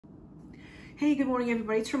Hey, good morning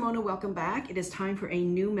everybody, it's Ramona, welcome back. It is time for a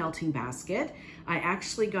new melting basket. I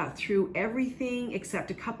actually got through everything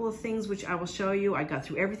except a couple of things which I will show you. I got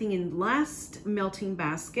through everything in last melting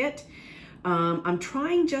basket. I'm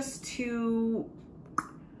trying just to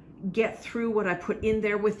get through what I put in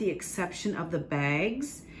there with the exception of the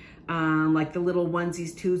bags. Like the little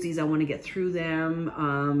onesies, twosies, I want to get through them.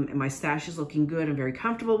 And my stash is looking good. I'm very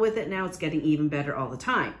comfortable with it now. It's getting even better all the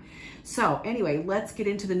time. So anyway, let's get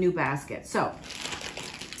into the new basket. So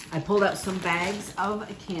I pulled out some bags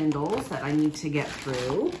of candles that I need to get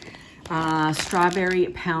through. Strawberry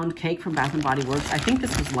pound cake from Bath & Body Works. I think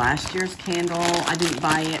this was last year's candle. I didn't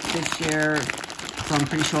buy it this year, so I'm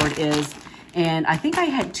pretty sure it is. And I think I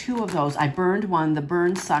had two of those. I burned one, the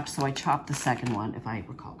burn sucked, so I chopped the second one, if I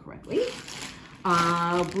recall correctly.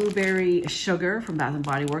 Blueberry sugar from Bath &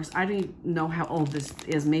 Body Works. I don't know how old this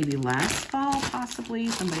is, maybe last fall, possibly.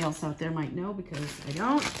 Somebody else out there might know because I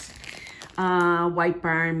don't. White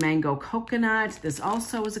Barn mango coconut. This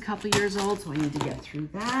also is a couple years old, so I need to get through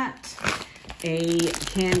that. A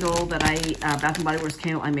candle that Bath & Body Works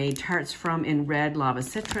candle I made tarts from in red lava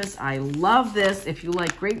citrus. I love this. If you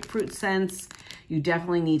like grapefruit scents, you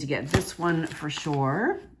definitely need to get this one for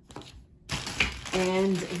sure.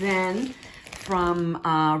 And then from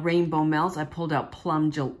Rainbow Melts, I pulled out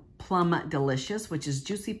Plum Delicious, which is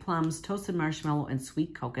juicy plums, toasted marshmallow, and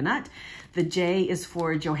sweet coconut. The J is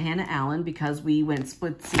for Johanna Allen because we went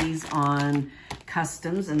splitsies on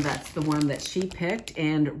customs, and that's the one that she picked.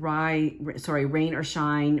 And Rain or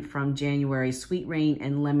Shine from January, Sweet Rain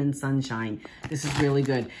and Lemon Sunshine. This is really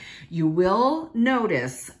good. You will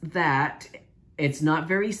notice that it's not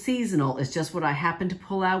very seasonal. It's just what I happened to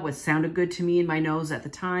pull out, what sounded good to me in my nose at the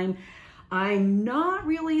time. I'm not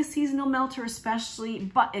really a seasonal melter, especially,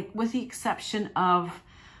 but with the exception of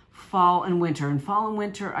fall and winter. In fall and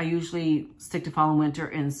winter, I usually stick to fall and winter.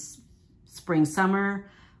 In spring, summer,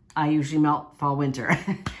 I usually melt fall, winter.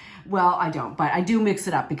 Well, I don't, but I do mix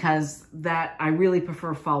it up because I really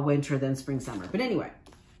prefer fall, winter than spring, summer. But anyway,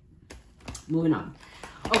 moving on.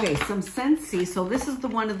 Okay, some Scentsy. So this is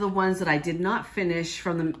one of the ones that I did not finish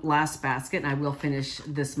from the last basket, and I will finish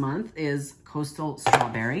this month, is Coastal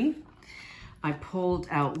Strawberry. I pulled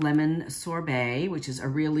out Lemon Sorbet, which is a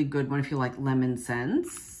really good one if you like lemon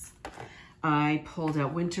scents. I pulled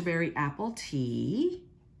out Winterberry Apple Tea.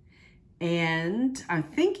 And I'm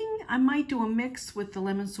thinking I might do a mix with the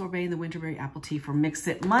Lemon Sorbet and the Winterberry Apple Tea for Mix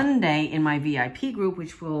It Monday in my VIP group,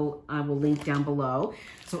 which I will link down below.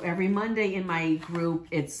 So every Monday in my group,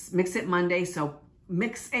 it's Mix It Monday. So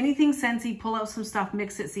mix anything Scentsy, pull out some stuff,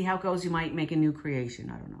 mix it, see how it goes. You might make a new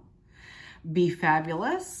creation, I don't know. Be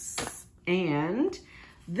Fabulous. And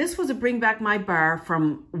this was a Bring Back My Bar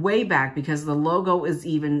from way back because the logo is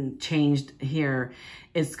even changed here.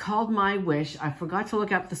 It's called My Wish. I forgot to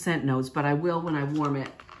look up the scent notes, but I will when I warm it.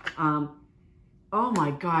 Oh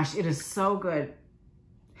my gosh, it is so good.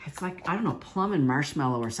 It's like, I don't know, plum and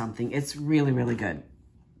marshmallow or something. It's really, really good.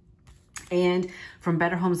 And from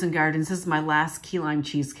Better Homes and Gardens, this is my last key lime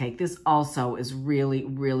cheesecake. This also is really,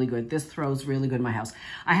 really good. This throws really good in my house.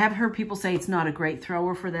 I have heard people say it's not a great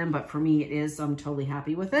thrower for them, but for me it is. So I'm totally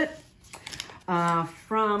happy with it.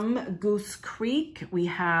 From Goose Creek, we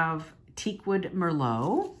have Teakwood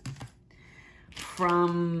Merlot.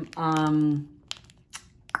 From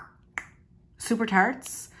Super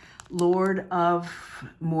Tarts, Lord of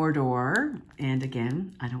Mordor. And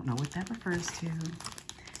again, I don't know what that refers to.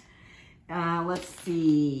 Let's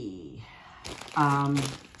see,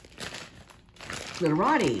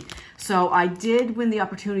 Glitterati. So I did win the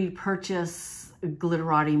opportunity to purchase a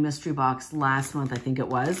Glitterati mystery box last month, I think it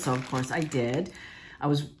was. So of course I did. I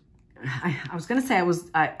was going to say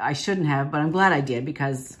I shouldn't have, but I'm glad I did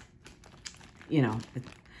because, you know,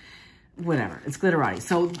 whatever, it's Glitterati.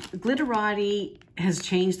 So Glitterati has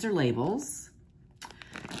changed their labels.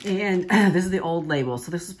 And this is the old label. So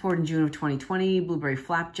this was poured in June of 2020, Blueberry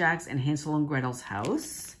Flapjacks and Hansel and Gretel's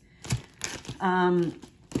House. You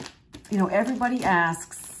know, everybody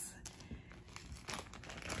asks,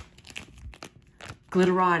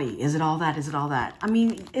 Glitterati, is it all that? Is it all that? I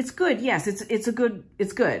mean, it's good. Yes, it's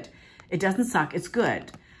good. It doesn't suck. It's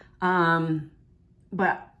good. But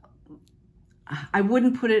I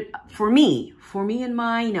wouldn't put it, for me and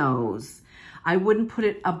my nose, I wouldn't put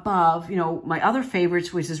it above, you know, my other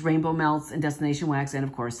favorites, which is Rainbow Melts and Destination Wax, and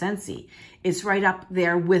of course, Scentsy. It's right up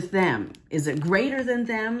there with them. Is it greater than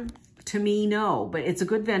them? To me, no. But it's a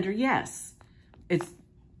good vendor, yes. It's,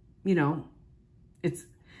 you know, it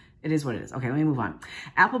is what it is. Okay, let me move on.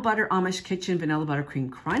 Apple Butter Amish Kitchen Vanilla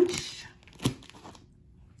Buttercream Crunch.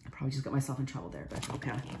 I probably just got myself in trouble there, but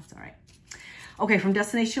okay, that's all right. Okay, from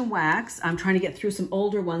Destination Wax, I'm trying to get through some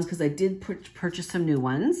older ones because I did purchase some new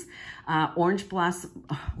ones. Orange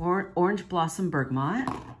Blossom Bergamot,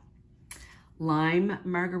 Lime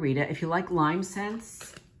Margarita. If you like lime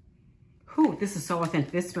scents, whew, this is so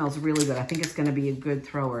authentic. This smells really good. I think it's going to be a good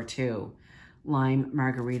thrower too. Lime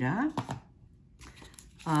Margarita.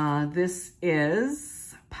 This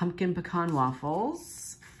is Pumpkin Pecan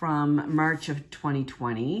Waffles from March of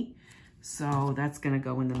 2020. So that's going to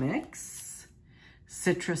go in the mix.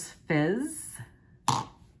 Citrus Fizz,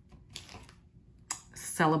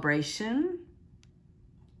 Celebration,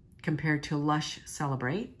 compared to Lush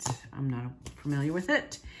Celebrate. I'm not familiar with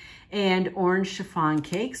it. And Orange Chiffon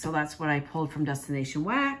Cake, so that's what I pulled from Destination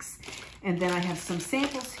Wax. And then I have some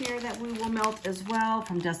samples here that we will melt as well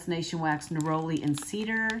from Destination Wax Neroli and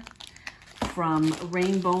Cedar, from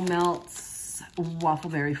Rainbow Melts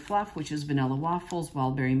Waffleberry Fluff, which is vanilla waffles,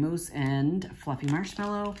 wildberry mousse, and fluffy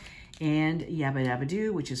marshmallow, and Yabba Dabba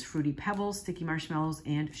Doo, which is fruity pebbles, sticky marshmallows,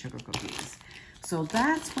 and sugar cookies. So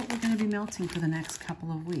that's what we're going to be melting for the next couple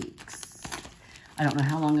of weeks. I don't know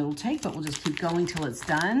how long it'll take, but we'll just keep going till it's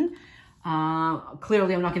done.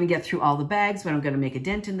 Clearly, I'm not going to get through all the bags, but I'm going to make a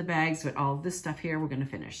dent in the bags, but all this stuff here, we're going to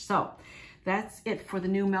finish. So that's it for the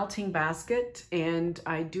new melting basket. And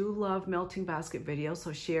I do love melting basket videos,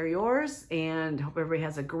 so share yours, and hope everybody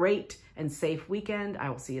has a great and safe weekend. I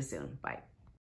will see you soon. Bye.